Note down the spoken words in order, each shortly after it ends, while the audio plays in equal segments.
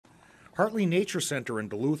Hartley Nature Center in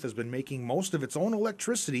Duluth has been making most of its own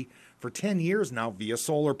electricity for 10 years now via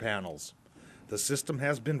solar panels. The system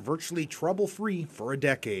has been virtually trouble-free for a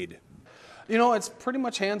decade. You know, it's pretty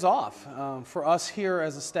much hands-off. For us here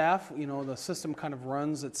as a staff, you know, the system kind of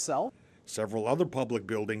runs itself. Several other public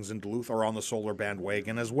buildings in Duluth are on the solar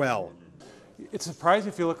bandwagon as well. It's surprising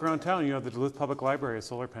if you look around town. You have the Duluth Public Library has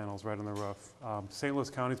solar panels right on the roof. St. Louis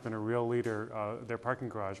County's been a real leader. Their parking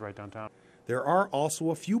garage right downtown. There are also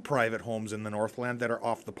a few private homes in the Northland that are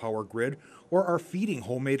off the power grid or are feeding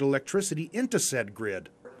homemade electricity into said grid.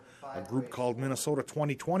 A group called Minnesota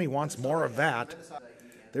 2020 wants more of that.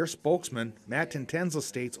 Their spokesman, Matt Intenza,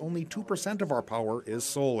 states only 2% of our power is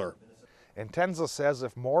solar. Intenza says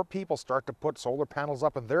if more people start to put solar panels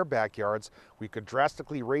up in their backyards, we could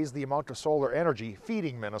drastically raise the amount of solar energy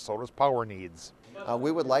feeding Minnesota's power needs.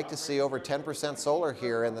 We would like to see over 10% solar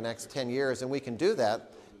here in the next 10 years, and we can do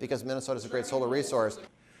that because Minnesota is a great solar resource.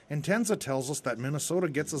 Intenza tells us that Minnesota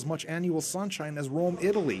gets as much annual sunshine as Rome,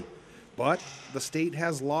 Italy. But the state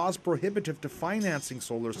has laws prohibitive to financing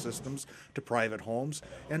solar systems to private homes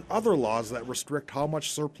and other laws that restrict how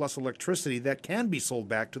much surplus electricity that can be sold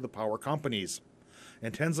back to the power companies.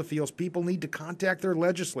 Intenza feels people need to contact their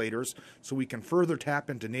legislators so we can further tap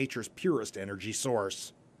into nature's purest energy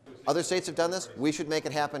source. Other states have done this. We should make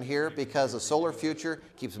it happen here because a solar future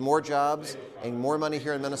keeps more jobs and more money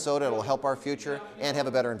here in Minnesota. It will help our future and have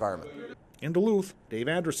a better environment. In Duluth, Dave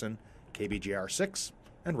Anderson, KBJR 6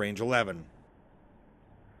 and Range 11.